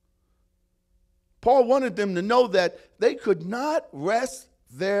 Paul wanted them to know that they could not rest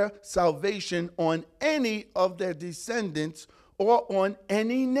their salvation on any of their descendants or on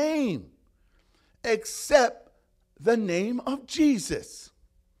any name except the name of Jesus.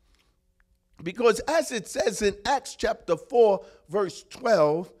 Because as it says in Acts chapter 4, verse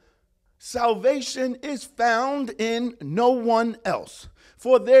 12, salvation is found in no one else,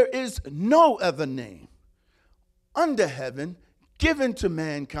 for there is no other name under heaven given to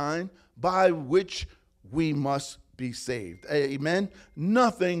mankind by which we must be saved. Amen.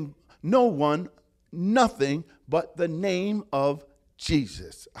 Nothing, no one, nothing but the name of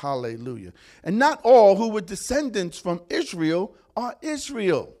Jesus. Hallelujah. And not all who were descendants from Israel are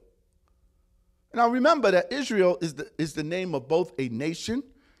Israel. Now remember that Israel is the name of both a nation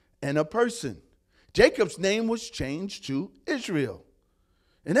and a person. Jacob's name was changed to Israel.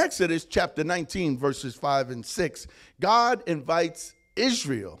 In Exodus chapter 19, verses 5 and 6, God invites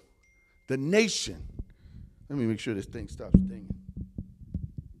Israel, the nation. Let me make sure this thing stops dinging.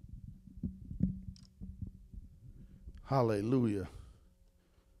 Hallelujah.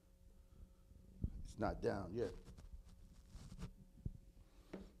 It's not down yet.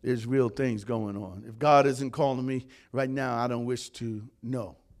 There's real things going on. If God isn't calling me right now, I don't wish to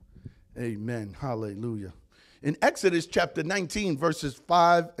know. Amen. Hallelujah. In Exodus chapter 19, verses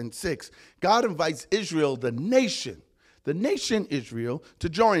 5 and 6, God invites Israel, the nation Israel, to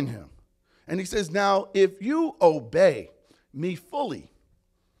join him. And he says, now, if you obey me fully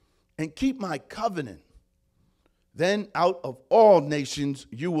and keep my covenant, then out of all nations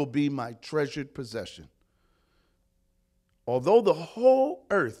you will be my treasured possession. Although the whole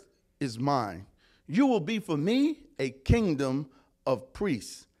earth is mine, you will be for me a kingdom of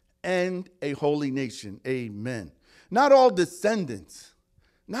priests and a holy nation. Amen. Not all of the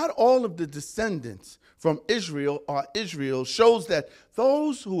descendants from Israel are Israel, shows that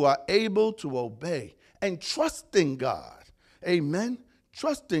those who are able to obey and trust in God, amen,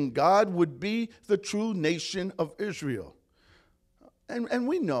 trust in God would be the true nation of Israel. And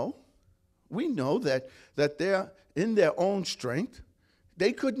we know that they're in their own strength,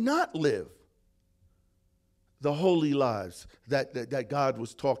 they could not live the holy lives that God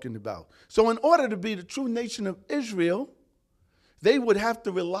was talking about. So in order to be the true nation of Israel, they would have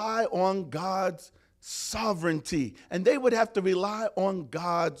to rely on God's sovereignty, and they would have to rely on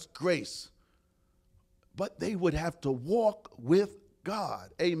God's grace. But they would have to walk with God,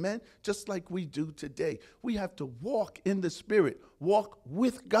 amen, just like we do today. We have to walk in the Spirit, walk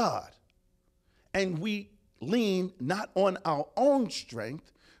with God. And we lean not on our own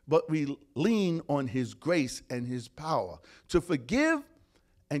strength, but we lean on his grace and his power to forgive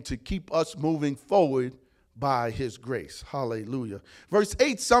and to keep us moving forward by his grace. Hallelujah. Verse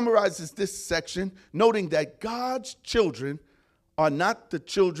 8 summarizes this section, noting that God's children are not the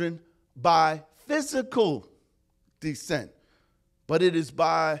children by physical descent, but it is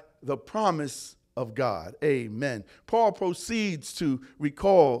by the promise of God. Amen. Paul proceeds to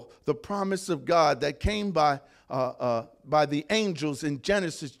recall the promise of God that came by the angels in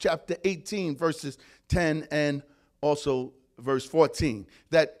Genesis chapter 18, verses 10 and also verse 14,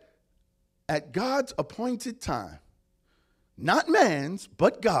 that at God's appointed time, not man's,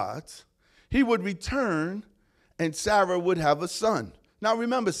 but God's, he would return and Sarah would have a son. Now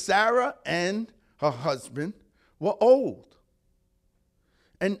remember, Sarah and her husband were old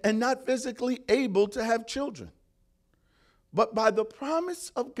and not physically able to have children. But by the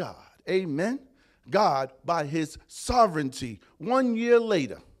promise of God, amen, God, by his sovereignty, 1 year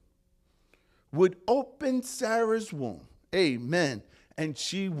later, would open Sarah's womb, amen, and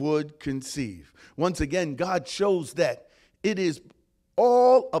she would conceive. Once again, God shows that it is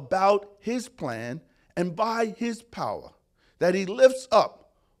all about his plan and by his power that he lifts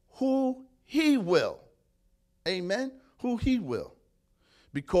up who he will, amen, who he will,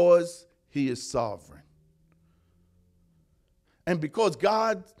 because he is sovereign. And because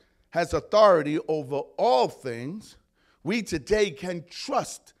God has authority over all things, we today can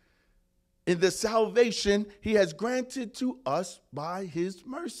trust in the salvation he has granted to us by his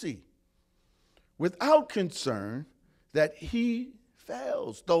mercy, without concern that he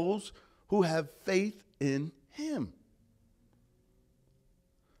fails those who have faith in him.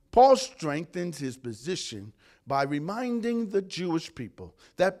 Paul strengthens his position by reminding the Jewish people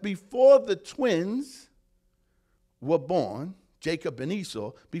that before the twins were born, Jacob and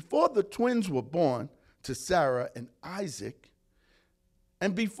Esau, before the twins were born to Sarah and Isaac,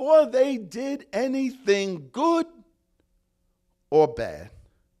 and before they did anything good or bad,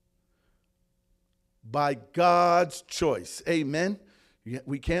 by God's choice, amen,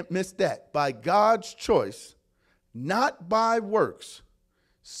 we can't miss that, by God's choice, not by works,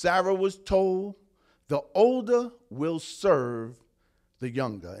 Sarah was told, the older will serve the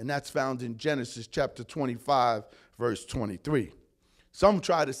younger. And that's found in Genesis chapter 25, verse 23. Some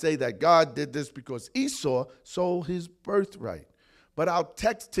try to say that God did this because Esau sold his birthright. But our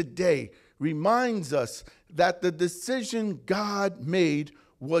text today reminds us that the decision God made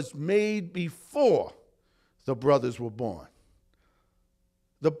was made before the brothers were born.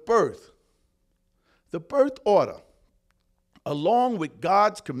 The birth order, along with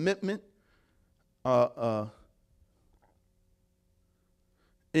God's commitment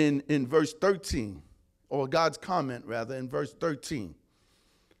in verse 13, or God's comment rather, in verse 13,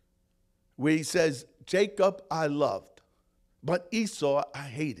 where he says, Jacob I loved, but Esau I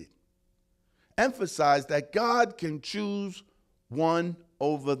hated. Emphasize that God can choose one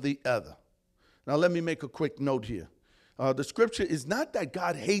over the other. Now, let me make a quick note here. The scripture is not that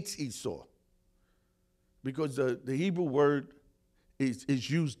God hates Esau, because the Hebrew word is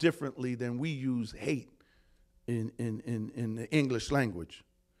used differently than we use hate in the English language.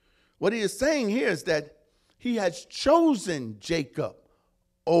 What he is saying here is that he has chosen Jacob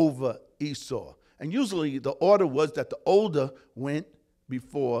over Esau. And usually the order was that the older went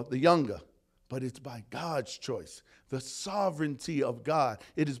before the younger. But it's by God's choice, the sovereignty of God.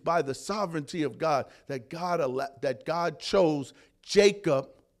 It is by the sovereignty of God that God chose Jacob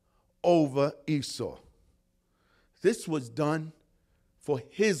over Esau. This was done for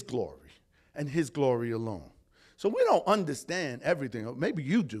his glory and his glory alone. So we don't understand everything, or maybe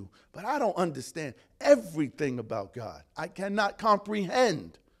you do, but I don't understand everything about God. I cannot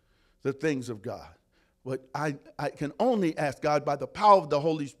comprehend the things of God. But I can only ask God by the power of the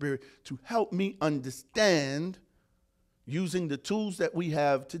Holy Spirit to help me understand, using the tools that we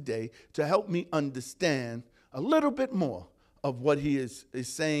have today, to help me understand a little bit more of what he is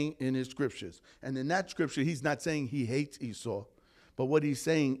saying in his scriptures. And in that scripture, he's not saying he hates Esau, but what he's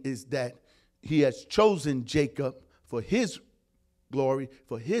saying is that he has chosen Jacob for his glory,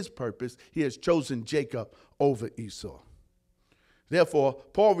 for his purpose. He has chosen Jacob over Esau. Therefore,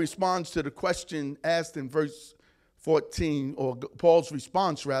 Paul responds to the question asked in verse 14, or Paul's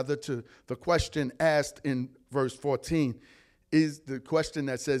response, rather, to the question asked in verse 14 is the question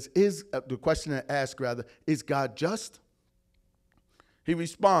that says, is God just? He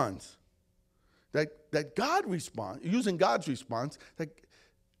responds that God responds, using God's response, that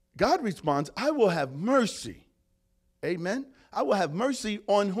God responds, I will have mercy. Amen. I will have mercy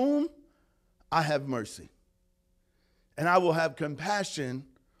on whom I have mercy. And I will have compassion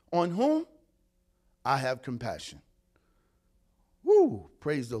on whom I have compassion. Woo!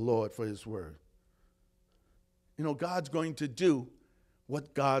 Praise the Lord for his word. You know, God's going to do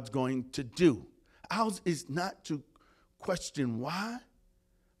what God's going to do. Ours is not to question why,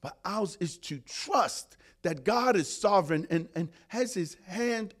 but ours is to trust that God is sovereign and has his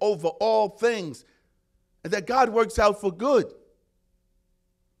hand over all things, and that God works out for good,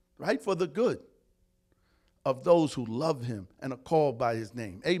 right? For the good of those who love him and are called by his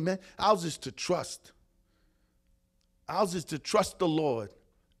name. Amen. Ours is to trust. Ours is to trust the Lord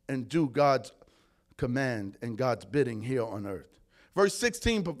and do God's command and God's bidding here on earth. Verse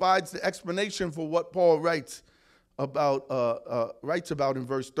 16 provides the explanation for what Paul writes about in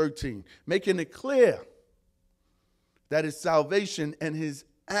verse 13, making it clear that his salvation and his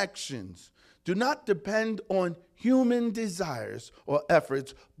actions do not depend on human desires or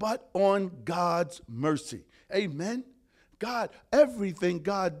efforts, but on God's mercy. Amen. God, everything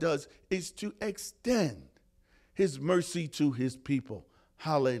God does is to extend his mercy to his people.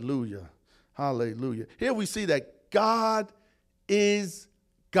 Hallelujah. Hallelujah. Here we see that God is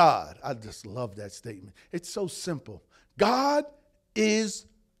God. I just love that statement. It's so simple. God is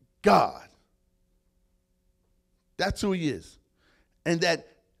God. That's who he is. And that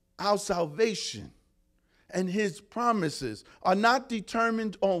our salvation and his promises are not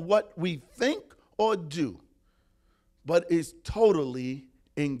determined on what we think or do, but is totally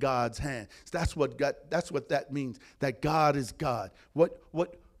in God's hands. That's what that means, that God is God.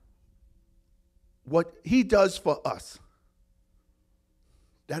 What he does for us,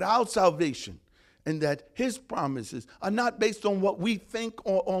 that our salvation and that his promises are not based on what we think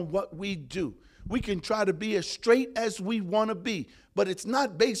or on what we do. We can try to be as straight as we want to be, but it's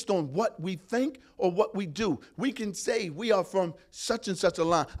not based on what we think or what we do. We can say we are from such and such a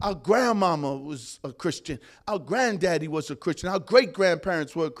line. Our grandmama was a Christian. Our granddaddy was a Christian. Our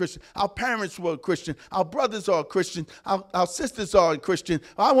great-grandparents were a Christian. Our parents were a Christian. Our brothers are a Christian. Our sisters are a Christian.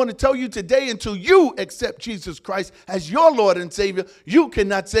 I want to tell you today, until you accept Jesus Christ as your Lord and Savior, you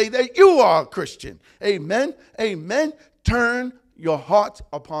cannot say that you are a Christian. Amen. Amen. Turn your heart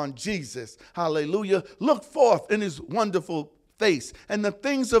upon Jesus. Hallelujah. Look forth in his wonderful face, and the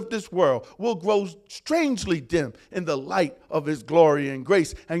things of this world will grow strangely dim in the light of his glory and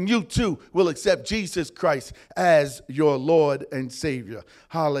grace, and you too will accept Jesus Christ as your Lord and Savior.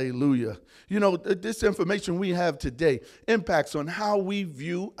 Hallelujah. You know, this information we have today impacts on how we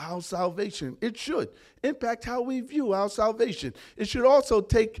view our salvation. It should impact how we view our salvation. It should also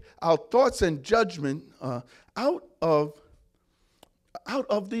take our thoughts and judgment out of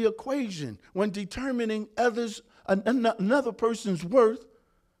the equation when determining another person's worth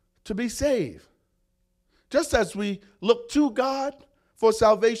to be saved. Just as we look to God for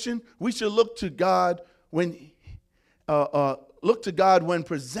salvation, we should look to God when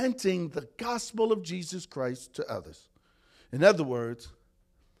presenting the gospel of Jesus Christ to others. In other words,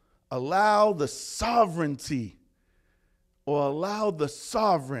 allow the sovereignty, or allow the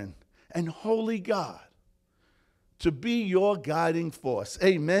sovereign and holy God to be your guiding force.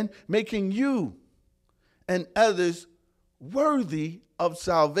 Amen. Making you and others worthy of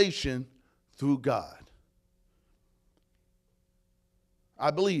salvation through God.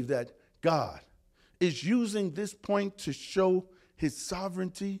 I believe that God is using this point to show his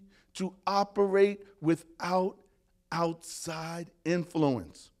sovereignty, to operate without outside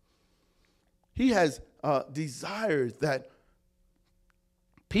influence. He has desired that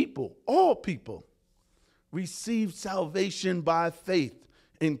people, all people, receive salvation by faith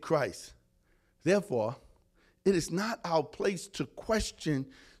in Christ. Therefore, it is not our place to question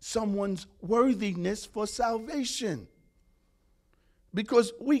someone's worthiness for salvation,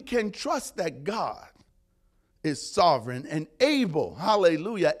 because we can trust that God is sovereign and able,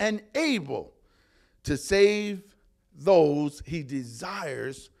 hallelujah, and able to save those he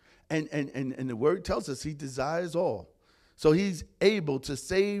desires. And the word tells us he desires all. So he's able to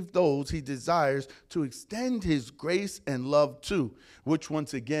save those he desires, to extend his grace and love to, which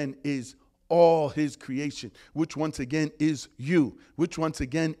once again is all his creation, which once again is you, which once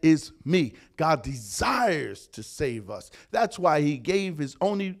again is me. God desires to save us. That's why he gave his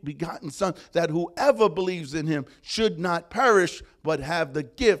only begotten son, that whoever believes in him should not perish, but have the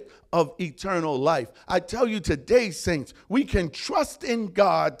gift of eternal life. I tell you today, saints, we can trust in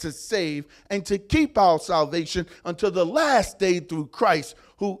God to save and to keep our salvation until the last day through Christ,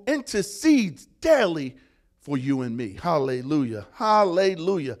 who intercedes daily for you and me. Hallelujah.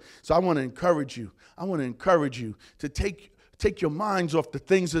 Hallelujah. So I want to encourage you. I want to encourage you to take your minds off the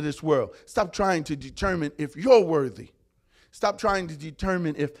things of this world. Stop trying to determine if you're worthy. Stop trying to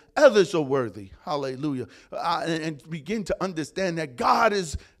determine if others are worthy. Hallelujah. And begin to understand that God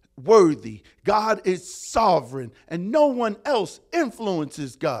is worthy. God is sovereign, and no one else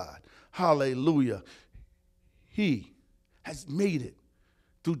influences God. Hallelujah. He has made it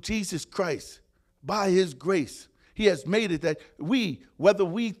through Jesus Christ. By his grace, he has made it that we, whether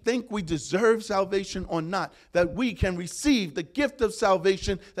we think we deserve salvation or not, that we can receive the gift of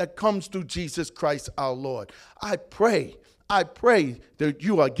salvation that comes through Jesus Christ our Lord. I pray that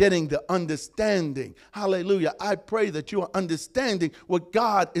you are getting the understanding. Hallelujah. I pray that you are understanding what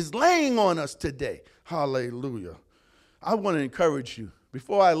God is laying on us today. Hallelujah. I want to encourage you.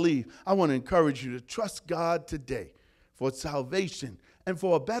 Before I leave, I want to encourage you to trust God today for salvation and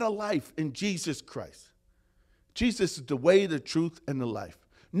for a better life in Jesus Christ. Jesus is the way, the truth, and the life.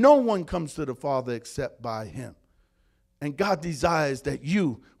 No one comes to the Father except by him. And God desires that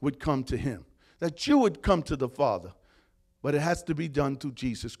you would come to him, that you would come to the Father. But it has to be done through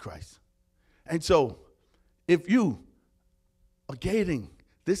Jesus Christ. And so, if you are getting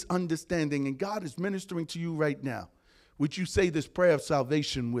this understanding and God is ministering to you right now, would you say this prayer of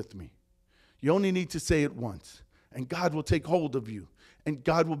salvation with me? You only need to say it once, and God will take hold of you. And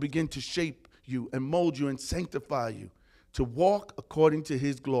God will begin to shape you and mold you and sanctify you to walk according to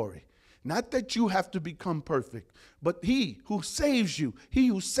his glory. Not that you have to become perfect, but he who saves you, he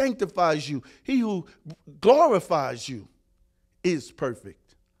who sanctifies you, he who glorifies you is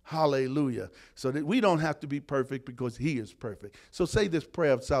perfect. Hallelujah. So that we don't have to be perfect because he is perfect. So say this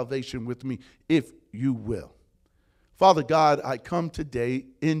prayer of salvation with me, if you will. Father God, I come today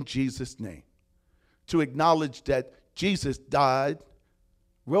in Jesus' name to acknowledge that Jesus died,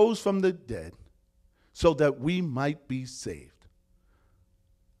 rose from the dead, so that we might be saved.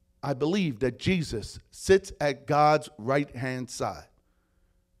 I believe that Jesus sits at God's right-hand side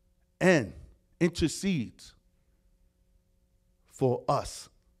and intercedes for us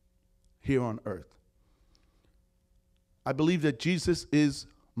here on earth. I believe that Jesus is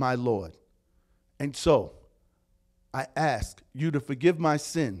my Lord. And so I ask you to forgive my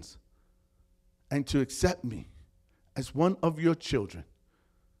sins and to accept me as one of your children,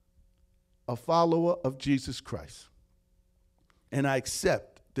 a follower of Jesus Christ. And I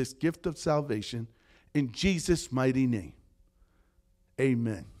accept this gift of salvation in Jesus' mighty name.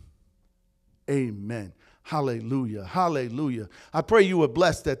 Amen. Amen. Hallelujah. Hallelujah. I pray you were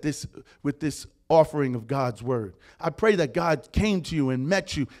blessed with this offering of God's word. I pray that God came to you and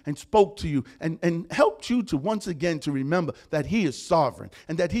met you and spoke to you and helped you to once again to remember that he is sovereign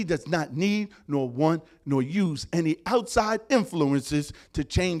and that he does not need nor want nor use any outside influences to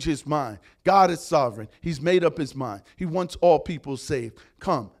change his mind. God is sovereign. He's made up his mind. He wants all people saved.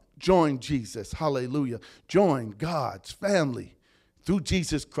 Come, join Jesus. Hallelujah. Join God's family through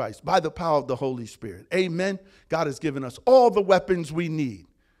Jesus Christ by the power of the Holy Spirit. Amen. God has given us all the weapons we need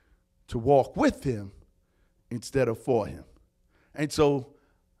to walk with him instead of for him. And so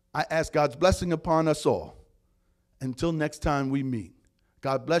I ask God's blessing upon us all. Until next time we meet,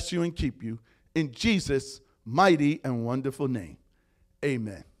 God bless you and keep you in Jesus' mighty and wonderful name.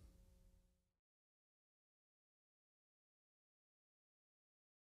 Amen.